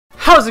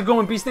How's it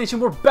going, Beast Nation?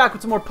 We're back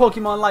with some more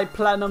Pokemon Light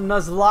Platinum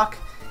Nuzlocke.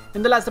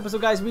 In the last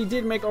episode, guys, we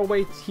did make our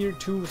way here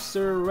to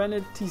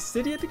Serenity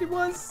City, I think it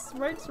was,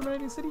 right?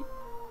 Serenity City?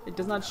 It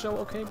does not show,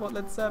 okay, but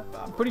let's,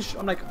 I'm pretty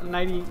sure, I'm like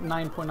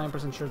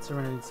 99.9% sure it's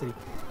Serenity City.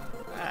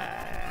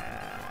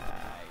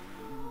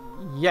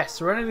 Yes,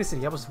 Serenity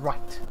City, I was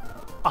right.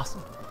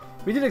 Awesome.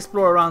 We did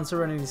explore around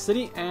Serenity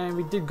City, and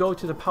we did go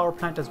to the power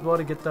plant as well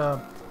to get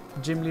the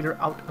gym leader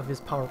out of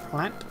his power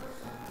plant.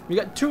 We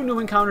got 2 new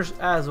encounters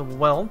as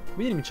well.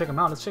 We didn't even check them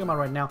out. Let's check them out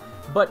right now.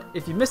 But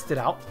if you missed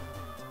on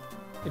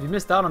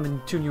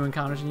the 2 new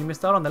encounters and you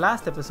missed out on the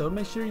last episode,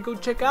 make sure you go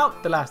check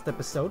out the last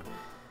episode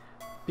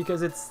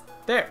because it's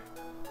there.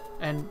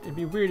 And it'd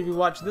be weird if you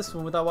watch this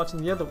one without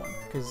watching the other one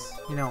because,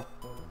 you know,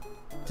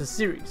 it's a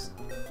series.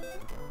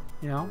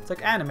 You know, it's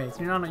like anime.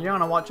 So you're not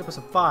gonna watch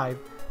episode 5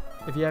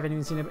 if you haven't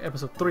even seen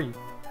episode 3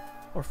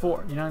 or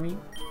 4. You know what I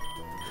mean?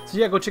 So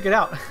yeah, go check it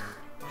out.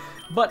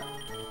 But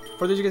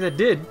for those of you guys that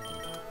did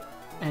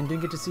and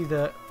didn't get to see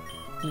the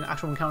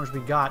actual encounters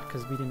we got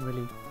because we didn't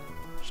really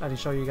try to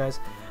show you guys.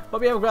 But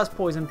we have a grass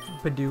poison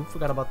Pidoo,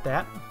 forgot about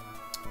that.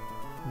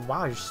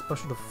 Wow, your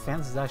special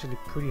defense is actually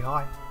pretty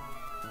high.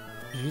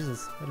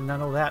 Jesus, I did not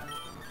know that.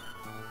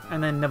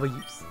 And then never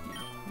use.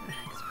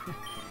 Yeah.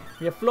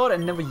 We have float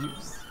and never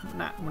use.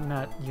 We're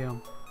not, you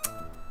know.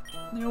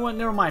 You know what,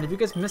 never mind. If you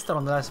guys missed out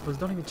on the last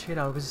episode, don't even check it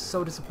out. It was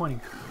so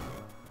disappointing.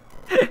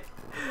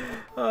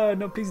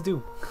 No, please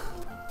do.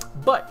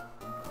 But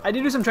I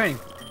did do some training.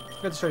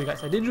 I got to show you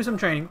guys. I did do some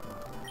training.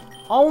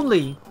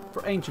 Only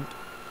for Ancient.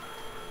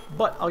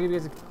 But I'll give you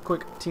guys a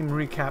quick team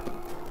recap.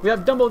 We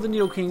have Dumbo the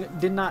Needle King.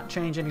 Did not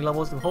change any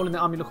levels. We're holding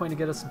the Amulet Coin to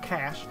get us some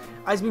cash.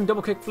 Ice Beam,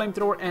 Double Kick,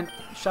 Flamethrower, and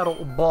Shadow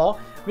Ball.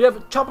 We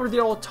have Chopper the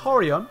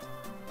Altaria.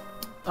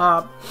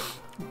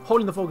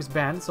 Holding the Focus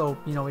Band, so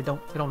you know we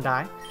don't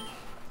die.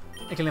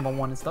 It can live on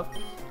 1 and stuff.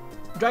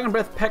 Dragon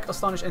Breath, Peck,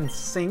 Astonish, and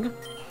Sing.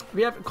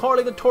 We have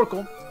Carly the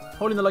Torkoal.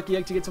 Holding the Lucky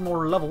Egg to get some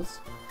more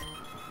levels.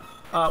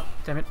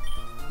 Damn it.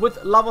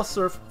 With Lava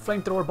Surf,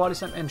 Flamethrower, Body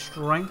Slam, and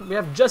Strength. We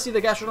have Jessie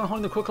the Gastrodon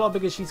holding the Quick Claw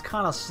because she's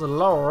kind of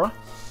slower.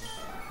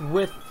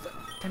 With,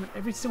 damn it,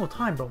 every single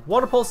time, bro.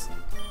 Water Pulse,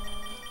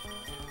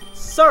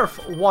 Surf,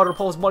 Water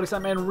Pulse, Body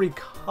Slam, and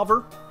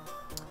Recover.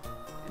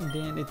 And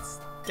then it's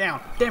down.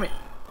 Damn it.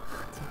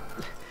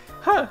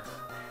 Huh.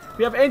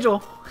 We have Angel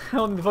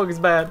holding the Focus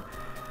Band.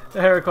 The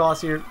Heracross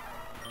here.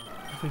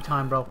 Every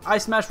time, bro.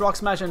 Ice Smash, Rock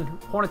Smash, and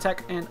Horn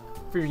Attack, and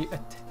Fury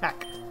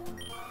Attack.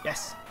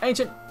 Yes.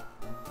 Ancient.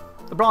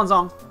 The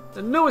Bronzong,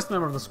 the newest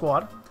member of the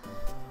squad,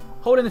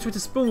 holding the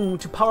Twisted Spoon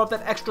to power up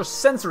that extra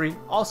sensory,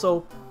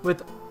 also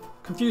with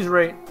Confuse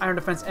Ray, Iron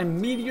Defense,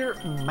 and Meteor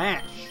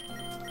Mash.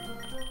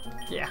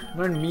 Yeah,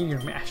 learn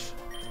Meteor Mash.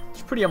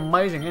 It's pretty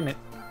amazing, isn't it?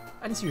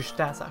 I didn't see your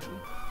stats actually.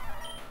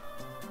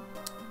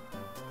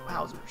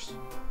 Wowzers.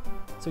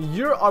 So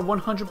you're our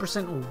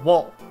 100%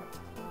 wall.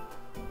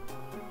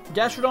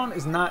 Gastrodon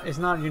is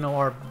not you know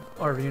our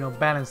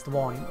balanced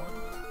wall anymore.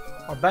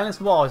 Our balanced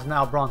wall is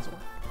now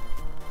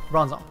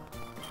Bronzong.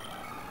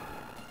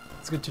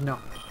 It's good to know.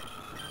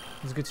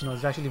 It's good to know.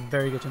 It's actually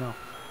very good to know.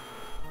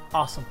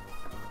 Awesome.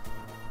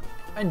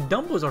 And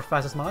Dumbo's our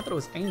fastest mod. I thought it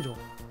was Angel.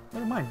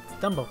 Never mind.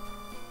 It's Dumbo.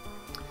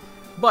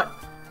 But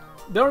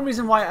the only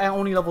reason why I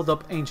only leveled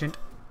up Ancient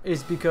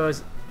is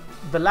because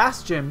the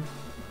last gym,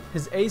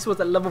 his ace was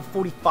at level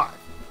 45.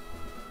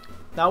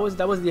 That was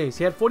the ace.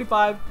 He had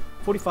 45,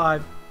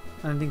 45,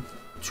 and I think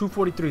 2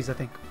 43s, I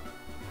think.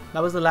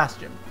 That was the last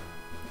gym.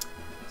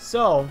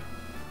 So,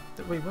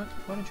 wait, what?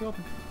 Why don't you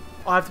open?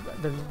 Oh, I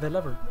have the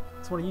lever.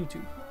 It's one of you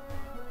two.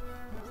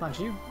 It's not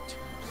you.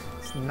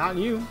 It's not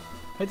you.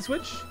 Hit the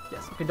switch?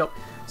 Yes. Okay, dope.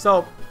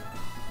 So,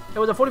 it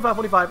was a 45,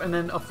 45, and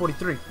then a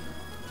 43.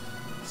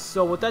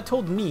 So, what that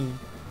told me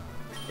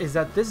is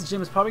that this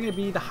gym is probably going to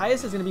be, the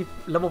highest is going to be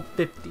level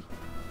 50.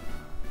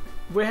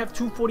 We have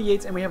 2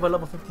 48s and we have a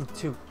level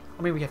 52.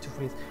 I mean, we have 2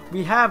 48s.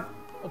 We have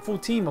a full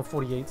team of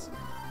 48s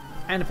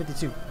and a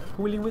 52.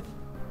 Who are we with?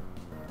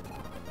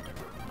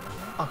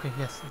 Okay,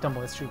 yes, Dumbo,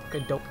 that's true.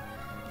 Okay, dope.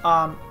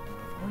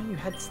 Only you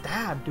had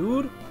Stab,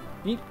 dude.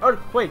 You need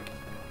Earthquake.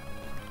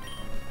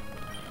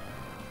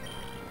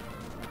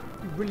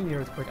 You really need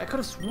Earthquake. I could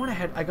have sworn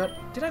I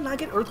got. Did I not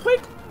get Earthquake?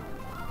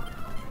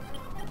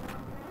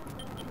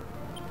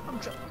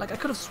 I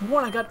could have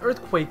sworn I got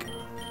Earthquake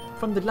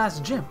from the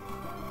last gym.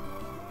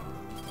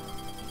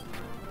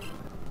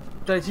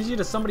 Did I teach you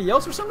to somebody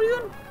else for some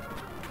reason?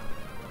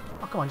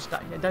 Oh, come on, just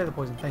die. Yeah, die of the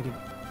poison. Thank you.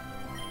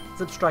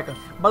 Zip Striker.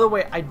 By the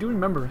way, I do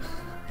remember.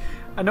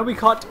 I know we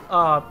caught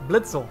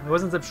Blitzel. It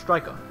wasn't Zip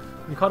Striker.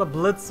 We caught a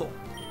Blitzel.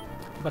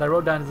 But I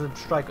wrote down Zip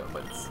Striker.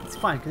 But it's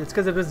fine. It's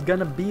because it was going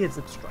to be a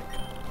Zip Striker.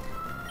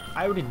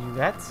 I already knew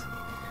that.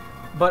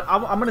 But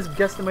I'm going to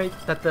guesstimate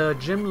that the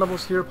gym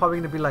levels here are probably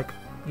going to be like,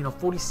 you know,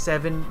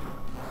 47.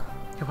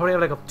 You'll probably have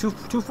like a two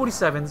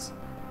 47s.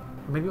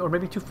 Or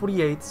maybe 2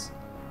 48s.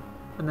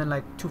 And then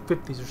like 2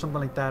 50s or something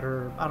like that.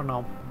 Or I don't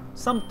know.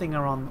 Something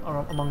around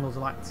among those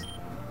lines.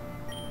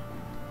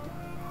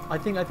 I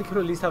think he'll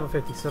at least have a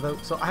 50.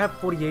 So I have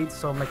 48.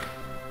 So I'm like,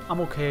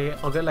 I'm okay.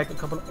 I'll get like a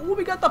couple. Oh,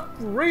 we got the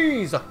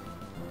freeze.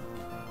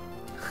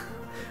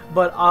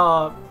 But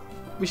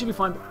we should be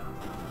fine.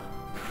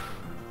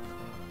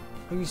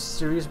 Are you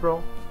serious,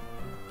 bro?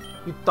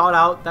 You thought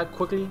out that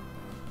quickly?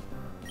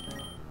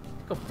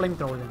 Take a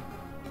flamethrower then.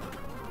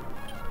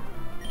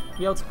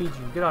 He outspeed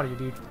you. Get out of here,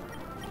 dude.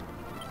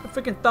 I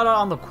freaking thought out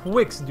on the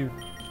quicks, dude.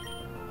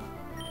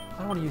 I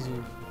don't want to use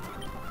you.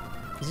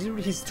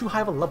 He's too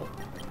high of a level.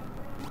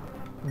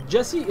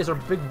 Jesse is our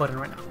big button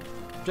right now.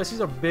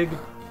 Jesse's our big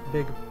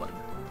button.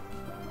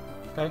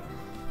 Okay?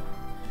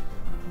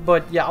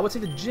 But yeah, I would say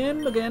the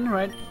gym again,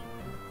 right?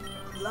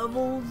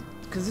 Levels,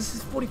 because this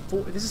is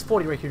 44. This is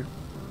 40 right here.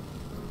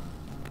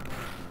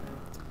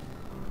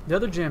 The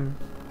other gym,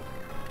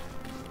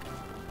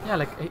 yeah,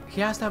 like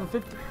he has to have a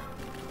 50.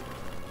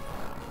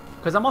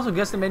 Because I'm also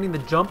guesstimating the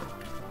jump.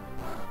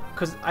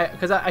 Because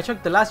I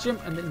checked the last gym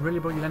and then really,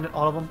 bro, you landed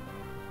all of them.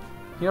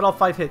 You got all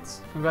 5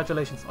 hits.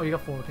 Congratulations. Oh, you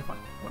got 4. Okay, fine,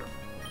 whatever.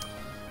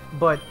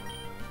 But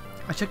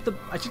I checked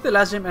the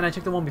last gym and I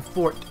checked the one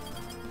before it,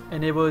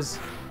 and it was.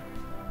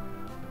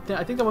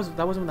 I think that was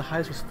when the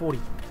highest was 40,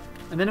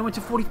 and then it went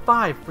to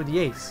 45 for the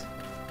ace.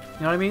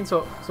 You know what I mean?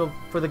 So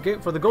for the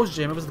ghost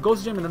gym, it was the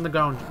ghost gym and then the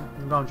ground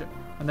gym,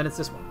 and then it's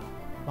this one.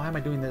 Why am I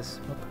doing this?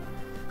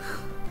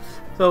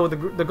 So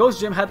the ghost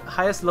gym had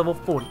highest level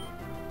 40.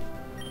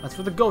 That's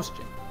for the ghost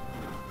gym.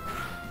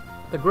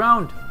 The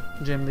ground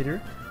gym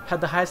leader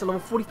had the highest level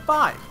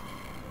 45.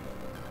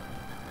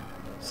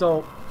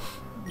 So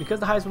because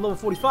the highest was level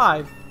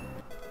 45.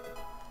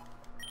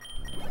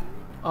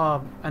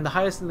 And the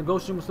highest in the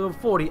ghost gym was level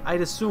 40,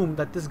 I'd assume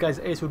that this guy's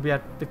ace would be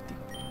at 50.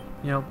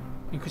 You know,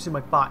 increasing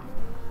by 5.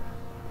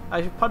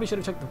 I probably should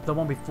have checked the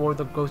one before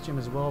the ghost gym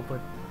as well, but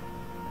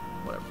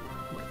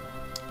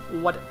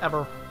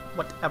whatever.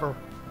 What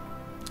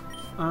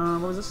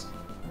was this?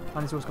 I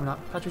didn't see what's coming out.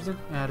 Patrick's in?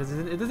 Yeah, it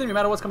doesn't even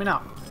matter what's coming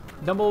out.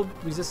 Dumbo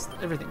resists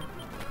everything.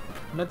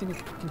 Nothing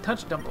can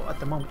touch Dumbo at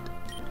the moment.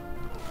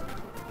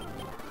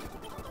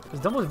 Because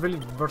Dumbo is really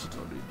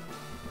versatile, dude.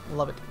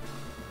 Love it.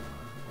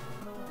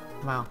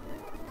 Wow.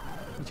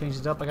 He changed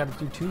it up. I gotta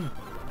do 2.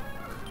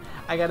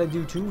 I gotta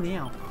do 2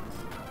 now.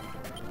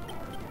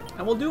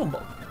 And we'll do them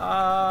both.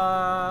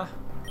 I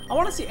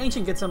want to see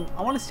Ancient get some.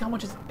 I want to see how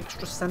much his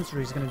extra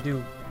sensory is gonna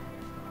do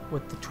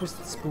with the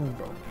Twisted Spoon,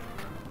 bro.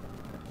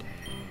 Dang.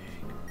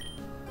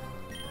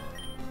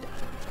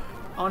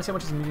 I want to see how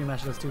much his medium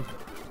match does too.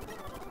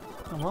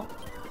 Oh well,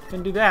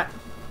 can do that.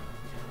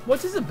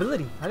 What's his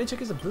ability? I didn't check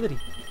his ability.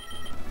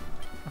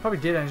 I probably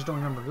did. I just don't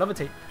remember.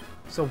 Levitate.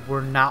 So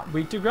we're not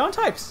weak to ground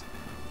types.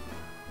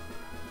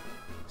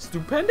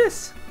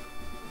 Stupendous.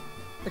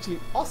 Actually,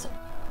 awesome.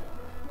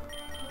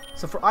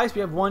 So for ice,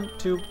 we have 1,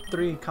 2,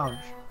 3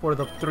 counters for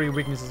the 3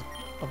 weaknesses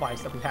of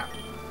ice that we have.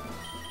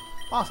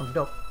 Awesome,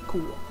 dope,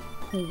 cool.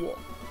 Usually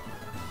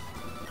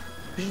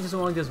this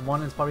only does 1,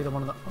 and it's probably the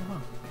one on the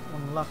one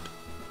on the left.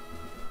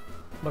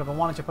 But if I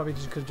wanted to, probably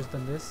just could have just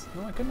done this.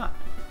 No, I could not.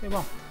 Okay,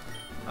 well,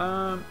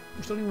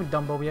 we're starting with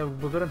Dumbo.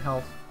 We're good on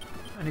health,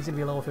 and he's gonna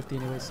be a level 50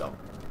 anyway. So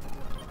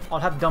I'll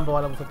have Dumbo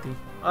at level 50.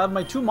 I'll have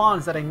my 2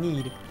 mons that I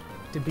need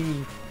to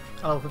be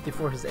at level 50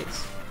 for his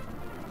ace.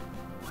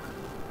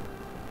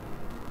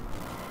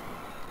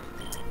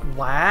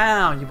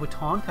 Wow, you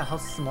Butonka, how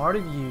smart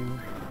of you.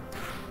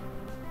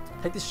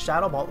 Take this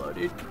Shadow Ball though,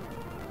 dude.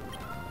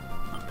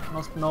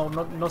 No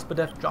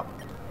Spadef drop.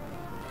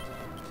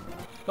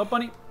 Go,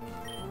 bunny.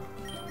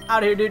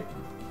 Out of here, dude.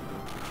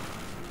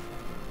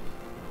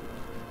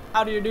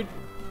 Out of here, dude.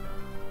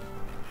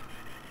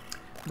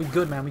 We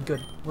good, man. We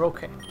good. We're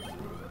okay.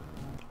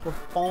 We're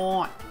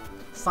fine.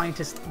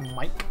 Scientist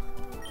Mike.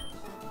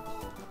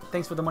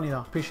 Thanks for the money, though.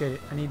 Appreciate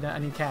it. I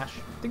need cash.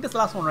 I think that's the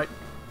last one, right?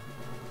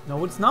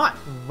 No, it's not.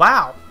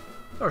 Wow.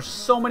 There are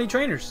so many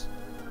trainers.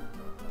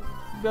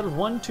 We got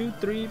 1, 2,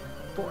 3,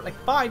 4, like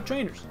 5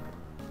 trainers.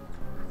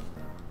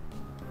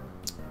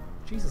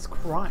 Jesus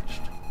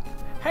Christ.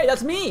 Hey,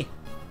 that's me.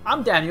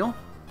 I'm Daniel.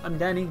 I'm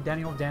Danny.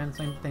 Daniel, Dan,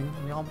 same thing.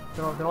 They're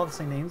all the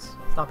same names.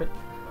 Stop it.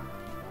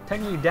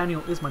 Technically,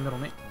 Daniel is my middle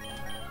name.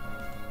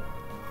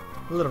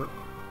 Literally.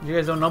 You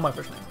guys don't know my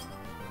first name.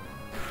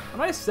 I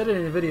might have said it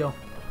in a video.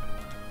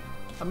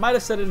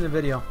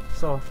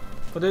 So,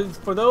 for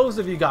those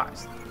of you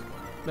guys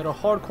that are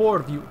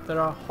hardcore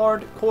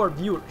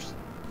viewers,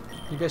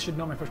 you guys should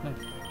know my first name.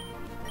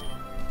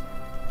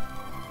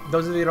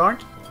 Those of you that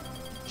aren't,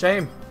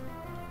 shame.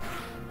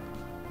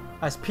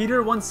 As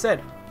Peter once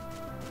said.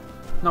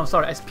 No,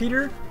 sorry. As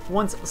Peter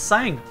once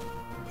sang.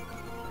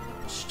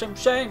 Shame,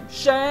 shame,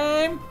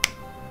 shame.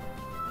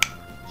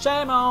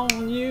 Shame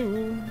on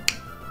you.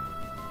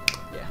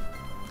 Yeah.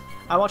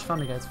 I watch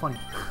Family Guy. It's funny.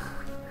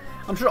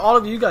 I'm sure all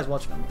of you guys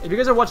watch Family Guy. If you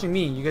guys are watching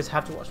me, you guys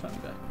have to watch Family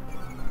Guy.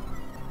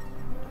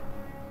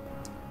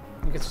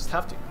 You guys just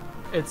have to.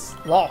 It's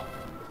law.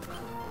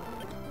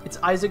 It's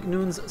Isaac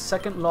Newton's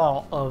second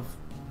law of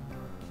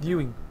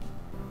viewing.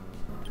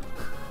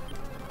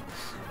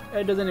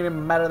 It doesn't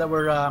even matter that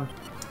we're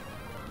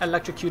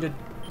electrocuted.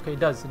 Okay, it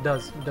does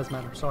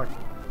matter. Sorry.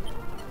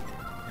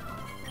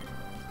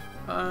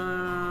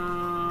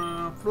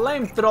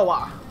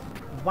 Flamethrower.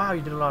 Wow,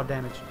 you did a lot of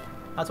damage.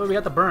 That's why we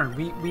got the burn.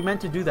 We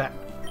meant to do that,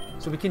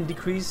 so we can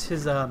decrease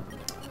his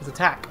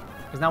attack.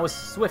 Because now with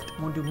Swift,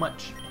 won't do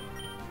much.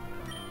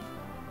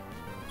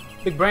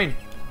 Big brain.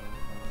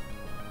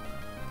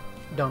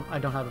 I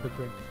don't have a big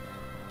brain.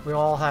 We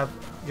all have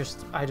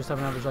I just have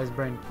an average sized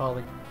brain,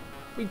 probably.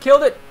 We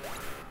killed it!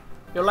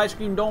 Your light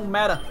screen don't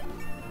matter.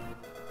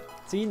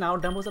 See, now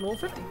Dumbo's at level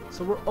 50,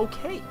 so we're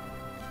okay.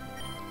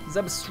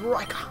 Zeb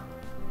Striker.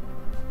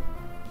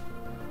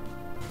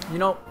 You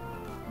know,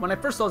 when I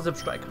first saw Zeb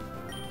Striker,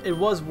 it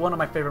was one of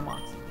my favorite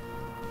mods.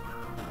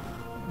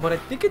 But I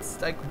think it's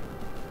like...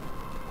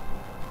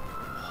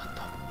 What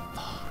the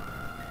fuck?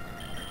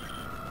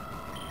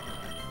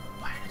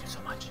 Why did I do so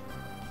much?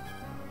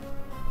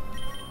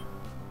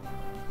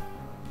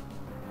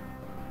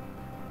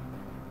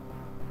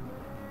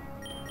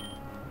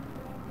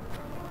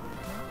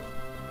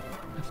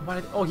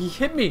 Oh, he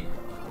hit me!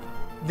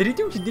 Did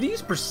he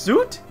use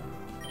Pursuit?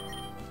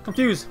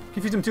 Confuse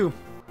him too.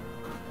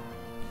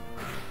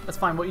 That's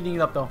fine, we're eating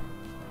it up though.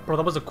 Bro,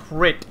 that was a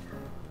crit.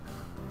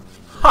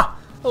 Ha!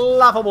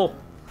 Laughable.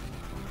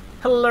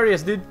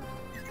 Hilarious, dude.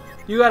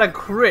 You got a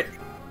crit.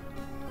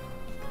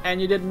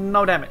 And you did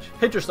no damage.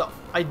 Hit yourself.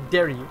 I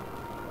dare you.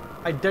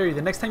 I dare you.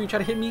 The next time you try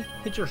to hit me,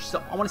 hit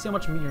yourself. I want to see how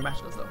much meat your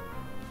match does though.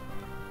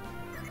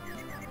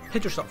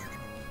 Hit yourself.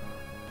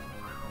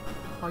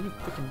 Oh, you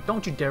freaking...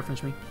 Don't you dare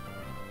finish me.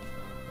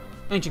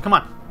 Ancient, come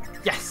on.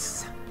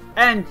 Yes!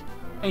 And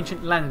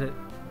Ancient landed it.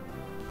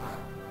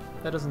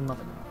 That does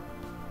nothing.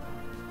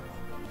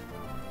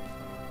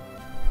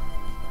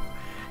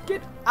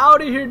 Get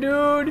out of here,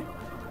 dude!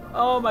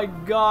 Oh my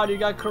god, you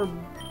got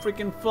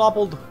freaking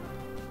floppled.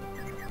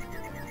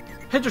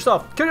 Hit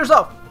yourself! Kill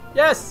yourself!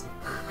 Yes!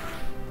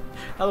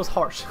 That was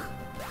harsh.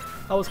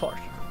 That was harsh.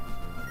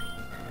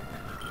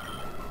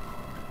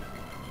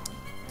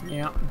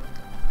 Yeah.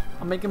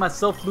 I'm making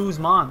myself lose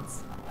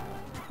mons.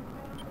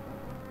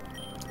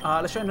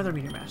 Let's try another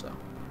medium match though.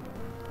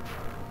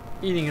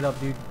 Eating it up,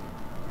 dude.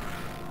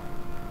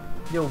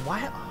 Yo,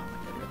 why? Oh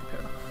my god, we got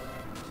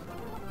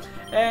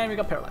paralyzed. And we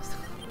got paralyzed.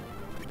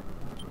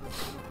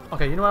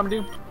 Okay, you know what I'm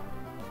gonna do?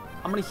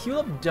 I'm gonna heal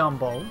up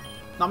Dumbo. No,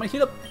 I'm gonna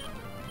heal up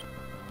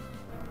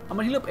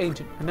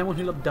Ancient, and then we'll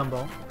heal up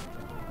Dumbo.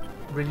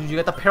 Really, you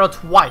got the para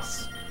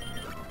twice.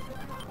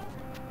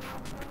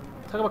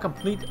 Talk about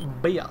complete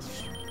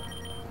BS.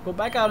 Go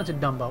back out into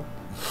Dumbo.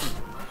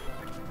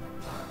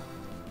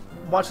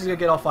 Watch this guy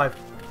get all 5.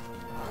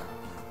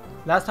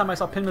 Last time I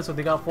saw Pinman, so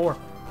they got 4.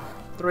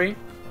 3.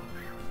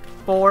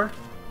 4.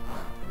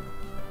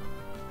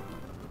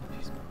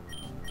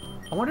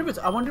 I wonder if it's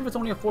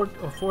only a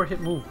 4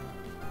 hit move.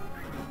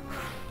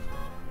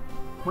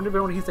 I wonder if it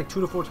only hits like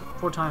 2 to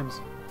 4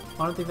 times.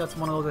 I don't think that's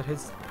one of those that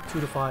hits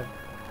 2 to 5.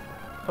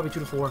 Probably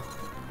 2 to 4.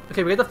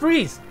 Okay, we get the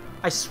freeze.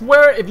 I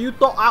swear, if you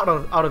thought out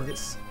of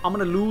this, I'm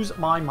gonna lose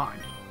my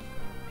mind.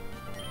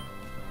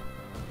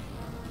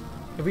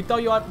 If we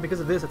thought you out because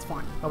of this, it's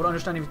fine. I would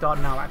understand if you thought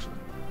now, actually.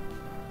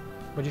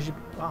 But you should...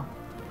 Wow.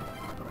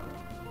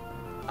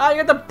 Ah, you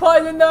got the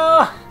poison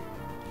though!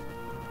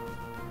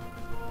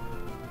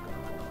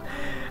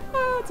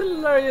 Ah, it's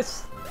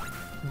hilarious.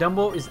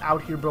 Dumbo is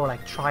out here, bro,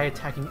 like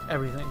try-attacking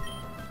everything.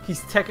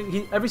 He's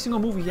every single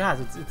move he has,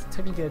 it's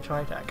technically a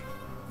try-attack.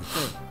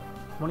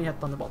 When he had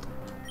Thunderbolt.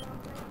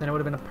 Then it would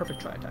have been a perfect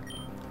try-attack.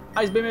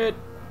 Ice Beam it!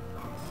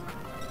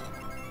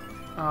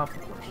 Ah, of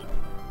course.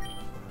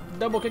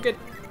 Double kick it!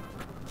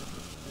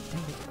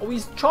 Oh,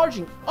 he's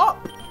charging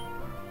up!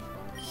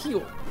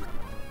 Heal.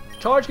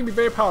 Charge can be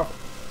very powerful.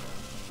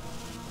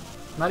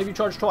 Not if you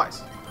charge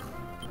twice.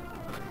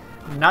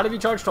 Not if you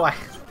charge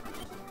twice.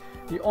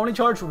 You only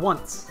charge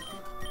once.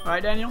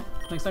 Alright, Daniel?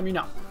 Next time you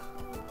know.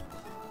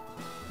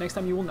 Next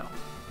time you will know.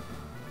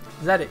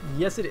 Is that it?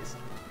 Yes, it is.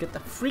 Get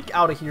the freak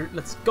out of here.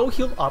 Let's go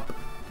heal up.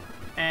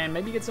 And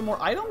maybe get some more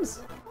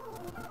items?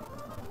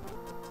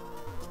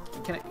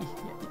 Can I...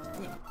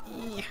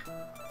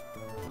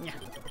 Yeah.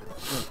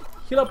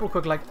 Heal up real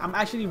quick. Like, I'm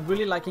actually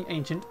really liking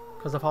Ancient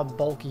because of how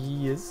bulky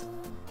he is.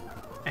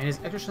 And his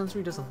extra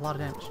sensory does a lot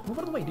of damage. Move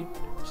out of the way, dude.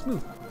 Just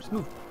move. Just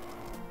move.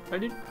 Right,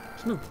 dude?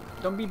 Just move.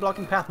 Don't be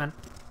blocking path, man.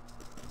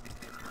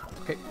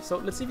 Okay, so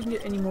let's see if we can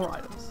get any more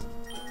items.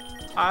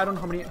 I don't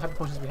know how many hyper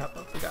potions we have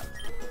though. We got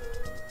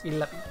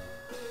 11.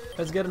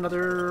 Let's get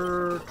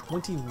another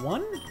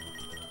 21?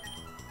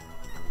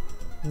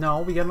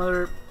 No, we got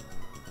another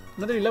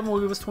 11 will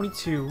give us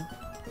 22.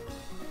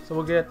 So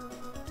we'll get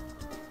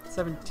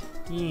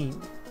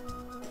 17.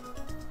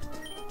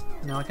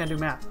 No, I can't do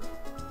math.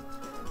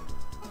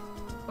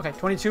 Okay,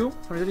 22,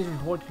 23,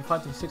 24,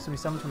 25, 26,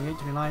 27, 28,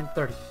 29,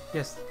 30.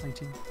 Yes,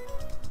 19.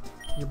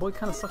 Your boy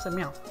kind of sucks at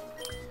meow.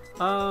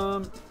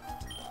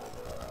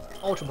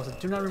 Ultra Balls. I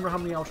do not remember how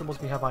many Ultra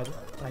Balls we have either.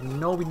 But I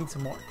know we need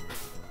some more.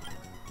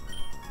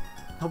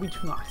 No, we do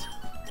not.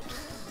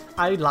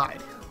 I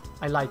lied.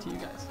 I lied to you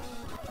guys.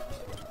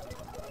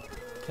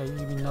 Okay, you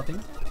give me nothing.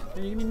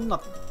 And you give me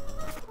nothing.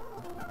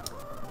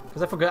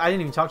 Because I forgot. I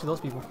didn't even talk to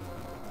those people.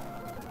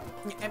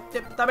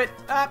 Stop it.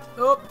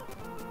 Oh.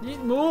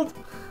 Move.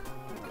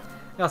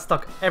 I got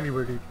stuck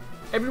everywhere, dude.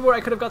 Everywhere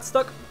I could have got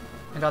stuck,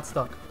 I got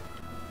stuck.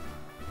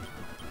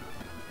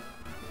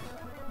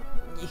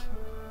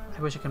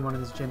 I wish I can run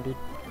in this gym, dude.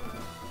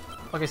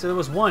 Okay, so there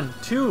was 1,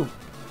 2.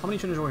 How many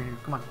trainers were here?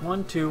 Come on.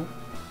 1, 2,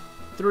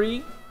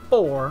 3,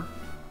 4. And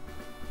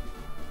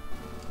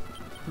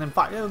then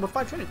 5. Yeah, there were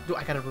 5 trainers. Dude,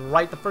 I got it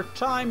right the first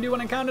time, dude,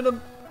 when I counted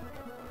them.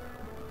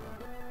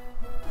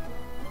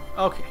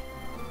 Okay.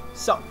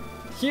 So,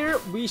 here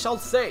we shall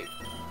save.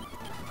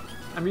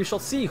 And we shall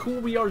see who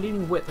we are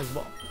leading with as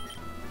well.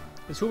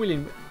 Because who we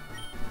leading with?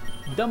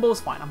 Dumbo is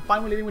fine. I'm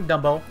fine with leading with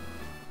Dumbo.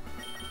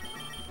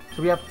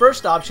 So we have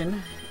first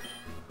option.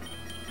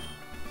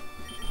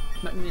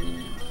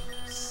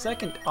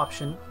 Second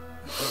option.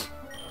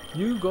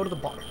 You go to the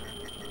bottom.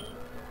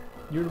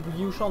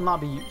 You shall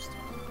not be used.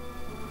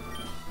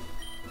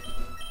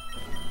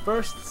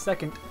 First,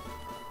 second.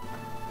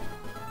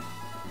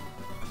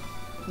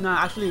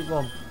 Nah, actually,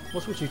 well,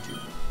 we'll switch you two.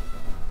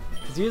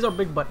 Because he is our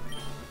big buddy.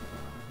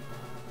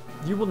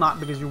 You will not,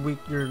 because you're weak.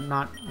 You're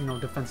not, you know,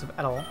 defensive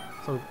at all.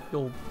 So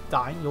you'll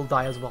die. You'll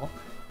die as well.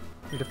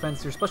 Your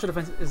defense, your special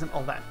defense isn't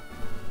all that.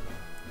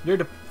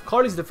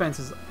 Carly's defense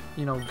is,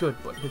 you know, good,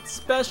 but its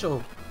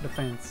special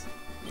defense,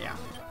 yeah,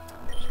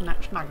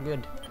 it's not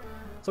good.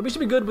 So we should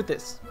be good with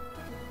this.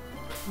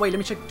 Wait, let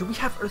me check. Do we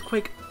have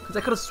Earthquake? Because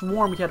I could have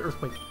sworn we had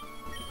Earthquake.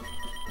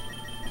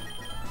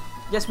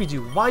 Yes, we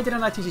do. Why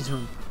didn't I teach it to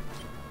him?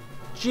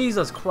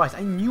 Jesus Christ,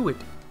 I knew it.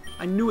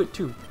 I knew it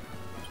too.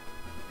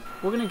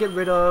 We're gonna get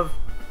rid of,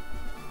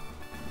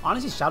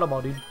 honestly, Shadow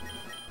Ball, dude.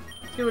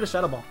 Let's get rid of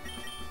Shadow Ball.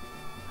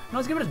 No,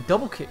 let's get rid of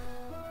Double Kick.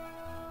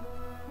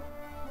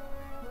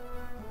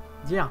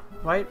 Yeah,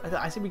 right?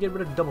 I say we get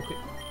rid of Double Kick.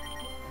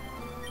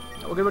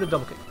 We'll get rid of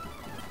Double Kick.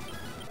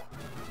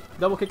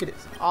 Double Kick it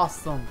is.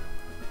 Awesome.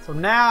 So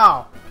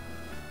now,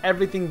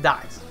 everything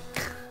dies.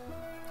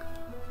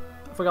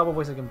 I forgot what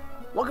voice I can.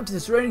 Welcome to the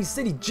Serenity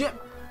City Gym,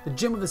 the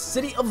gym of the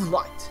City of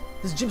Light.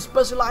 This gym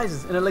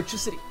specializes in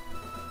electricity.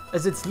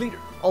 As its leader,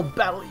 I'll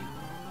battle you.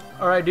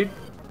 Alright, dude.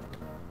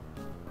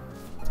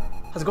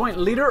 How's it going?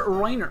 Leader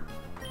Rainer.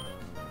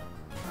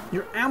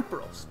 Your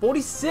Ampharos.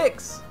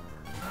 46.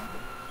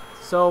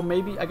 So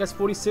maybe, I guess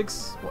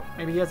 46. What,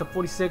 maybe he has a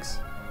 46.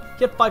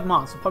 He had 5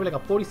 months, so probably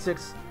like a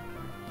 46.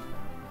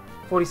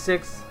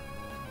 46.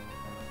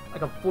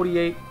 Like a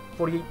 48.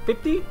 48,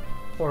 50?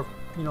 Or,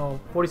 you know,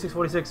 46,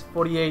 46,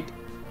 48.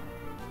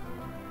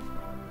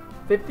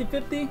 50,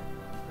 50?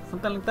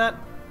 Something like that.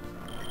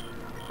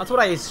 That's what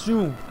I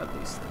assume, at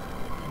least.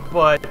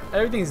 But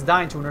everything's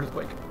dying to an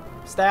Earthquake.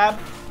 Stab,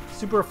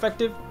 super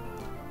effective.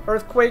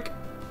 Earthquake,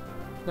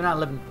 they're not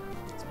living.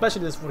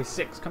 Especially this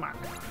 46, come on.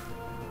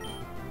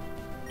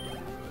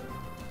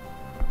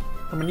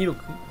 From a Needle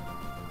King.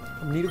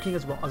 From Needle King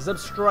as well. A Zeb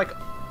Strike.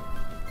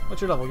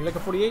 What's your level? You're like a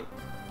 48?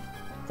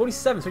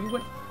 47, so you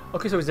went.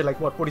 Okay, so is it like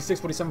what?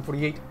 46, 47,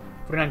 48,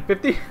 49,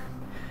 50?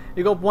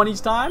 You go up 1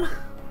 each time?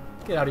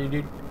 Get out of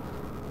here, dude.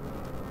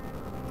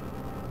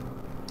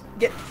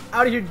 Get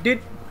out of here,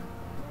 dude.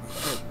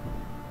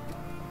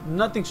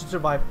 Nothing should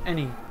survive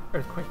any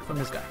Earthquake from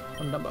this guy,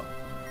 from Dumbo.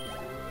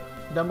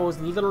 Dumbo is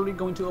literally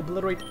going to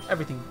obliterate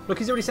everything. Look,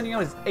 he's already sending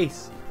out his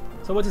ace.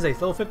 So what's his ace?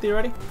 Level 50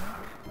 already?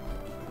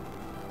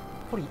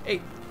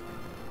 48.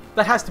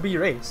 That has to be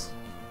your ace.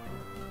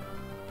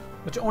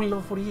 But you're only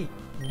level 48.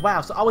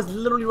 Wow, so I was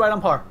literally right on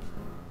par.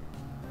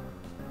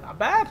 Not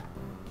bad.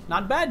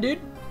 Not bad,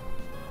 dude.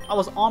 I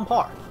was on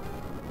par.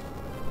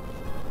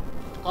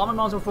 All my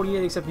mons were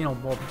 48 except, you know,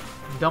 well,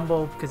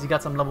 Dumbo, because he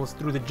got some levels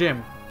through the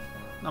gym.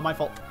 Not my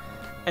fault.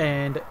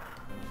 And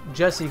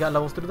Jessie got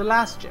levels through the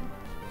last gym.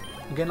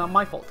 Again, not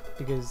my fault,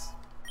 because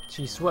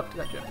she swept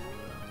that gym.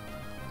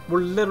 We're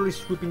literally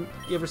sweeping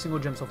every single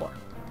gym so far.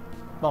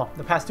 Well,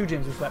 the past 2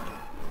 gyms we swept,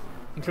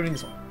 including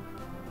this one.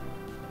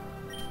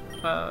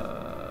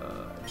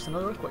 Just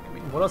another Earthquake. I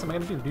mean, what else am I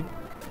gonna do, dude?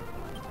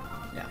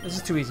 Yeah, this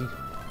is too easy.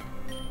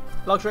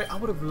 Luxray, I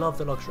would have loved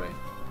the Luxray.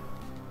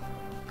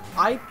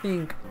 I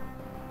think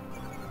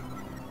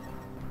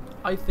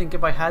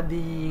if I had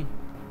the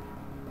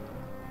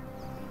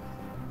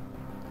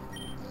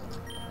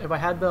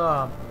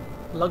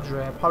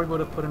Luxray, I probably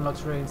would have put in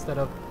Luxray instead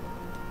of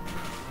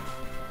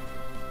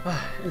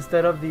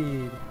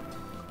the,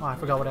 oh, I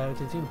forgot what I added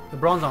to the team. The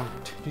Bronzong.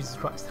 Jesus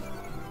Christ.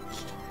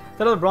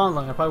 Instead of the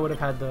Bronzong, I probably would have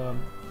had the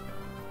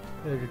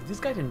this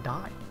guy didn't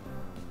die.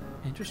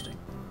 Interesting.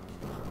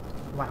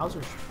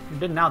 Wowzers. You're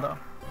dead now though.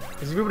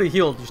 Because if you would have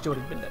healed, you still would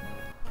have been dead.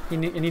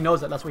 And he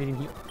knows that. That's why he didn't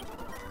heal.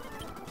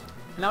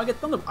 And now I get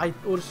Thunderbolt. I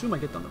would assume I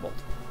get Thunderbolt.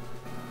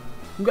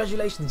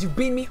 Congratulations, you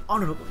beat me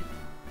honorably.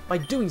 By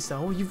doing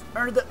so, you've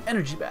earned the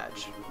Energy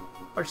Badge.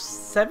 Our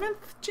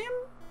 7th gym?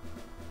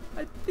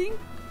 I think?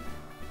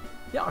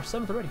 Yeah, our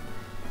 7th already.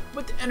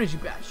 With the Energy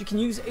Badge, you can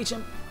use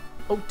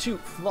HM02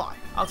 Fly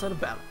outside of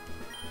battle.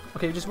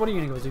 Okay, just what are you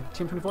gonna go do?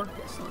 Team 24?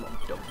 Yes,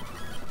 Thunderbolt. Dope.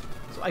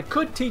 So I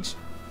could teach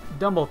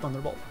Dumbo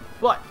Thunderbolt,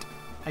 but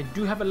I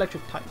do have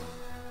Electric type.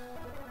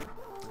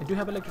 I do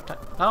have Electric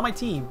type. Not on my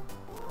team,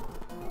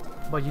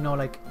 but you know,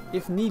 like,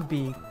 if need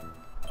be,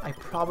 I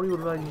probably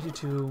would rather use it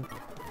to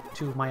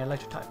my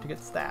Electric type to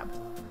get stabbed.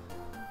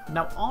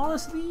 Now,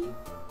 honestly,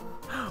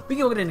 we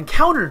can go get an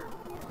encounter.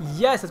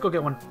 Yes, let's go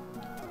get one.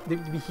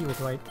 Did we heal,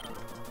 right?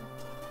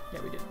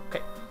 Yeah, we did.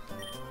 Okay.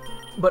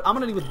 But I'm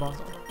gonna leave with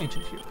Bronzor,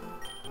 Ancient here.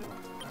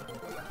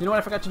 You know what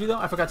I forgot to do though?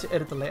 I forgot to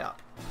edit the layout.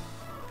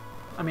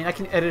 I mean, I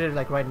can edit it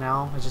like right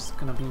now. It's just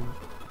gonna be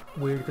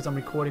weird because I'm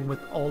recording with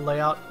old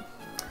layout.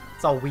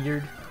 It's all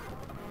weird.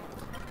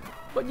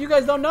 But you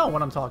guys don't know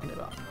what I'm talking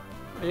about.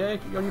 Yeah,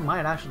 you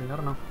might actually. I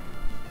don't know.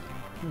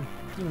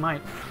 You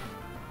might.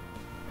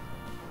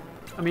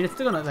 I mean, it's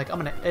still gonna, like, I'm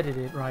gonna edit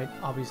it, right?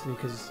 Obviously,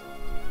 because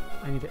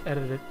I need to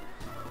edit it.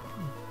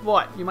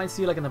 But you might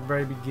see, like, in the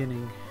very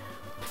beginning.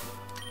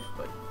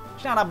 But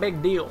it's not a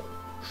big deal.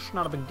 It's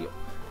not a big deal.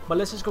 But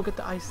let's just go get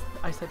the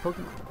ice-type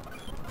Pokemon.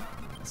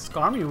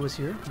 Skarmory was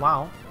here.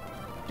 Wow.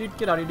 Dude,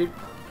 get out of here, dude.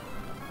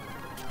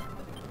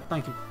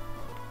 Thank you.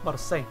 About to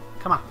say.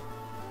 Come on.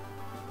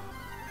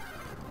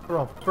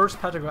 Bro, first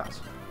patch of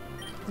grass.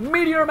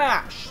 Meteor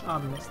Mash! Oh,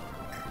 we missed.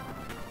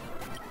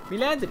 We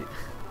landed it.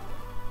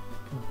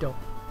 Dope.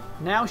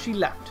 Now she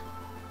left.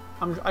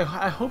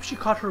 I hope she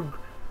caught her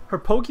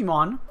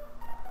Pokemon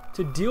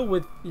to deal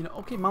with, you know,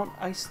 okay, Mount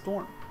Ice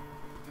Storm.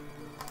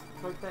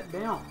 Write that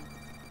down.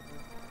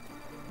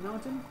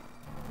 Mountain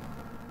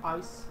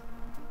Ice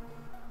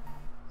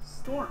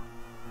Storm.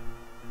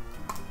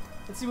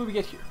 Let's see what we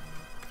get here.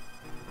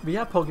 We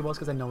have Pokeballs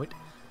because I know it.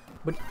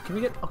 But can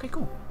we get, okay,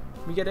 cool.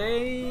 We get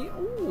a,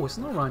 ooh,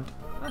 Snorunt.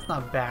 That's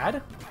not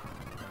bad.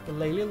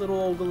 Glalie, little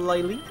old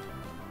Glalie.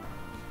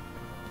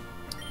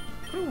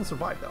 Probably won't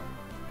survive though.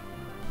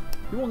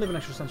 We won't live an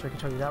extra century, I can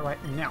tell you that right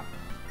now.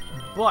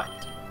 But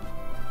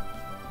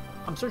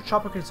I'm sure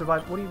Chopper can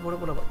survive. What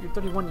you're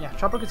 31? Yeah,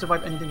 Chopper can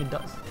survive anything it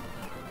does.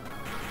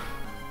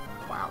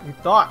 Wow, you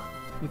thought.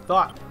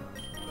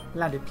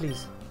 Land it,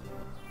 please.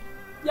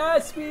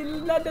 Yes, we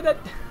landed it.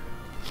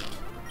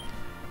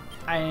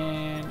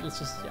 And let's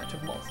just, yeah,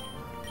 check balls.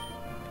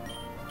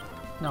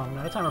 No,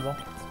 not a timer ball.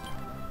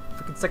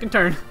 Freaking second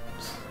turn.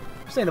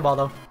 Stay in the ball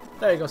though.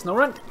 There you go,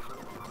 Snorunt.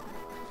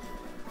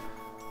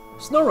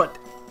 Snorunt.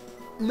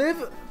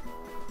 Live.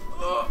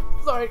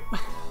 Sorry.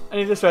 I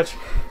need to stretch.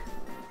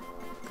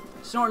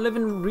 Snorunt live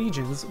in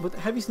regions with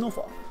heavy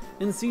snowfall.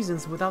 In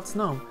seasons without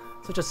snow,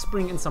 such as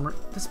spring and summer,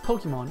 this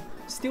Pokemon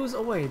steals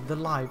away to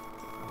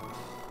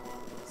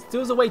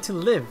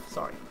live,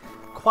 sorry,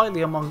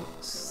 quietly among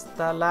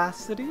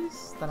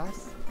stalactites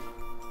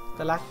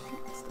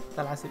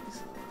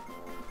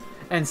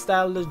and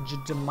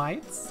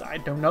stalagmites. I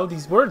don't know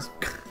these words.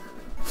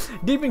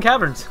 Deep in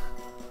caverns.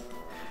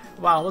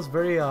 Wow, that was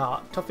very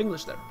tough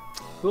English there.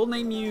 We'll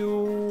name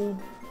you...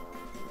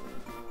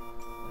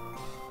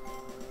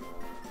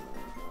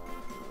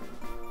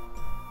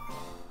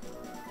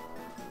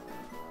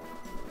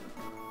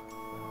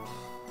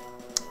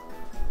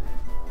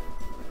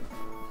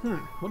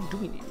 what do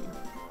we name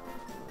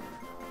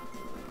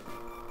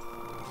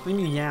you? Name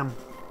you Yam.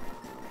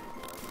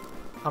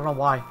 I don't know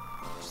why.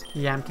 Just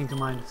Yam came to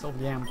mind, so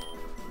Yam. I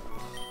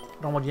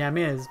don't know what Yam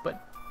is,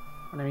 but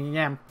I'm naming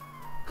Yam.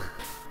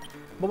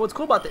 But what's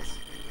cool about this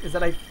is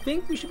that I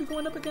think we should be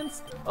going up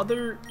against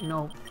other, you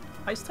know,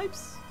 ice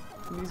types.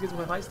 These guys will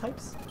have ice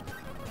types.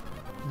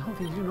 No,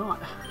 they do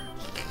not.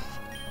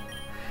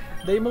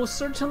 They most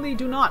certainly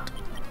do not.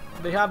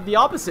 They have the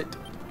opposite.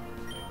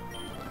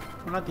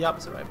 Well, not the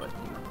opposite, right? But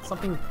you know,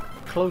 something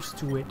close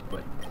to it,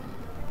 but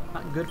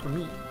not good for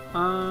me.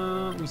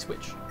 We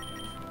switch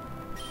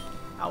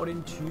out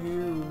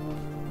into,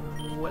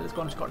 well, let's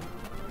go on this card.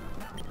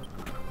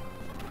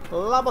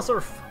 Lava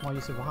Surf. Oh,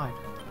 you survived.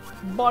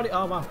 Body.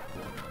 Oh wow.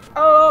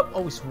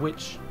 Oh, we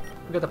switch.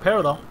 We got the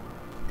pair though.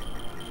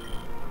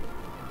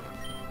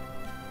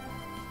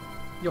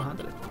 You'll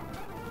handle it.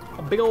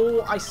 A big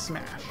old ice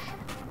smash.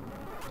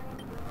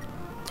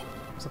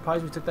 I'm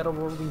surprised we took that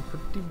over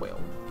pretty well.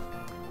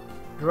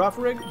 Giraffe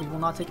Rig, we will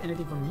not take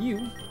anything from you.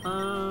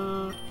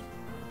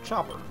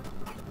 Chopper.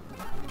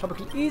 Chopper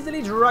can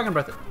easily Dragon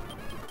Breath it.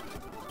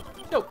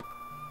 Nope.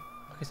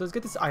 Okay, so let's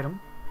get this item.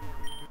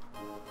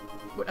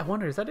 Wait, I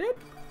wonder, is that it?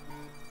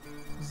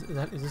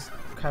 Is this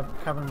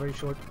cavern very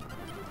short?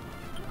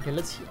 Okay,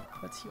 let's heal.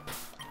 Let's heal.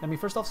 Let me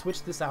first off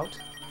switch this out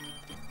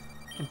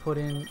and put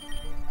in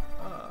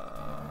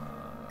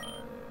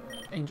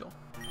Angel.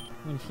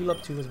 I'm gonna heal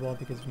up too as well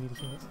because we need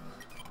to heal this.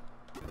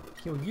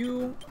 Heal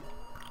you.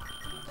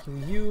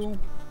 Heal you.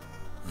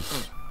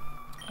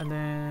 And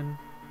then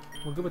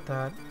we're good with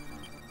that.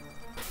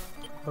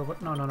 But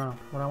what? No.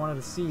 What I wanted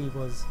to see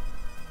was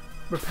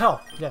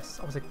Repel. Yes.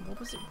 I was like, what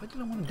was it? What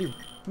did I want to do?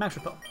 Max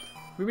Repel.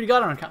 We already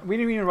got it on account. We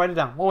didn't even write it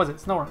down. What was it?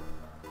 Snorunt.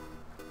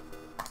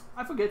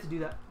 I forget to do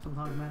that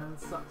sometimes, man. That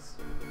sucks.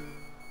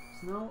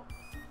 Snorunt.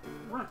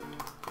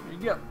 There you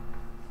go.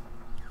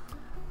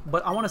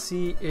 But I want to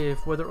see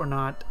if whether or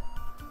not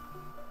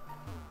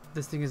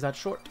this thing is that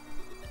short.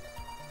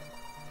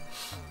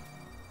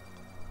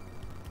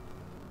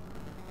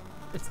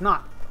 It's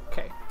not.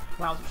 Okay.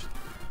 Wowzers.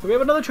 So we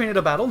have another trainer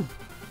to battle.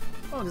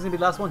 Oh, this is gonna be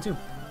the last one too.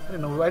 I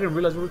didn't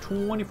realize we were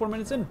 24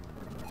 minutes in.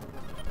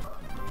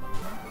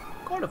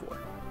 Carnivore.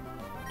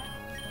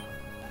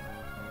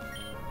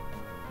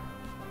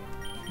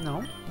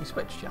 No, we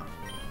switched, yeah.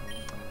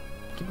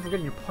 Keep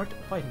forgetting your part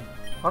fighting.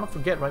 I don't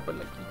forget, right? But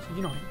like,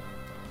 you know.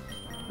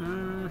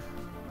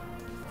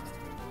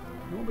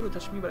 You won't be able to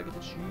touch me, but I can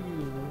touch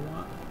you.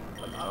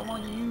 But I don't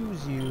want to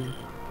use you.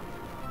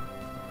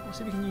 We'll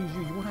see if we can use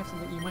you. You won't have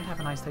something. You might have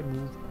an ice type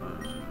move.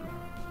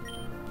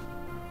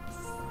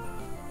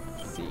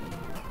 Let's see.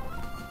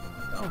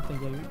 I don't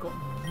think you go.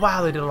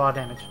 Wow, they did a lot of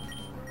damage.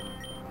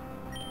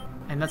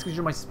 And that's because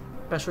you're my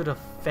special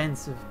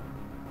defensive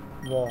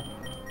wall.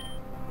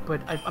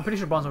 But I'm pretty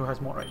sure Bronzong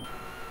has more, right?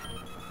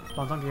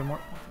 Bronzong gave more.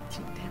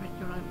 Damn it,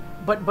 you're not.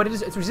 But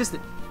it's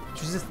resistant.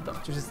 It's resistant though.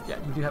 It's resistant. Yeah,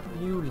 you do have.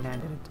 You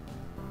landed it.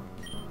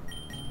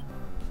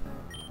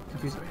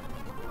 Confuse Ray.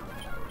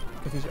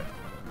 Confuse Ray.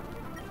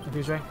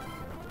 Confuse Ray. Oh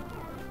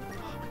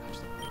my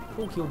gosh.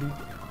 Full heal, dude.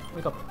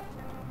 Wake up.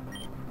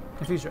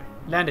 Confuse Ray.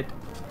 Landed.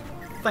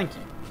 Thank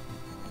you.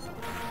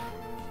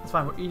 That's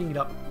fine. We're eating it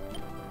up.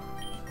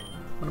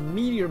 I'm gonna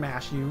meteor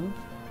mash you.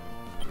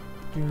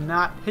 Do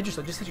not hit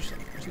yourself. Just hit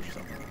yourself. Just hit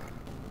yourself.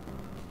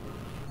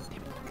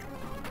 Damn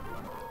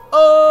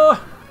it.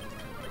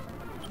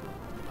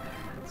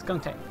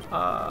 Skunk Tank.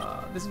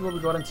 This is where we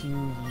got into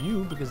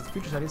you because the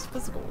future side is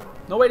physical.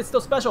 No, wait, it's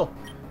still special.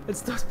 It's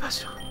still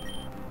special.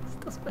 It's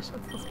still special.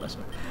 It's still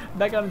special.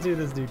 Back out into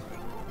this, dude.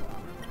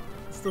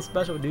 It's still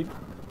special, dude.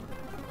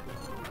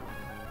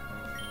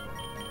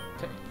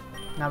 Okay.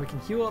 Now we can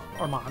heal up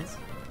our mons.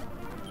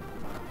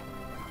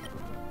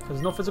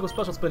 There's no physical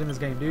special split in this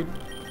game, dude.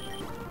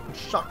 It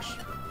sucks.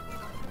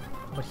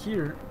 But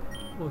here,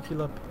 we'll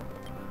heal up.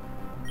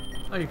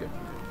 Oh, you're good.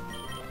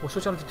 We'll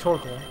switch on to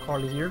Torkoal.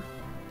 Carly here.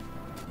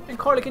 And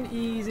Carly can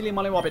easily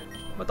mollywop it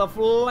with a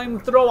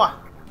flamethrower.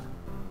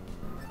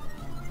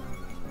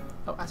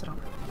 Oh, acid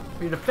armor.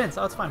 For your defense,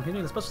 oh, that's fine. You're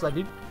doing the special side,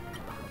 dude.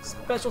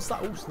 Special side.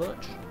 Oh,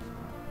 sludge.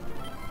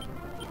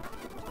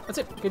 That's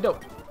it. Okay,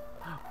 dope.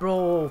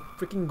 Bro,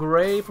 freaking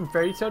Gray from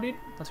Fairy Tail, dude.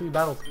 That's who we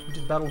battled. We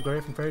just battled Gray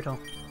from Fairy Tail.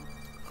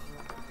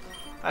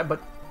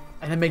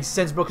 And it makes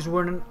sense, bro, because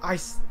we're in an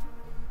ice,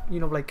 you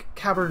know, like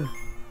cavern.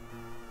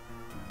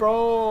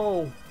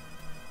 Bro,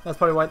 that's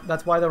probably why.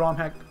 That's why the ROM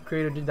hack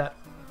creator did that.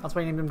 That's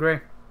why he named him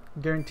Gray.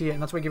 Guarantee it.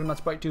 And that's why he gave him that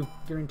sprite too.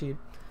 Guaranteed.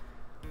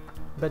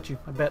 Bet you.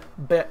 I bet.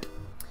 Bet.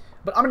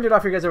 But I'm gonna do it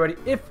off for you guys already.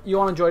 If you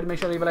all enjoyed, make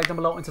sure to leave a like down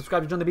below and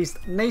subscribe to Join the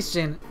Beast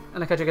Nation.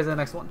 And I'll catch you guys in the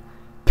next one.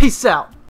 Peace out.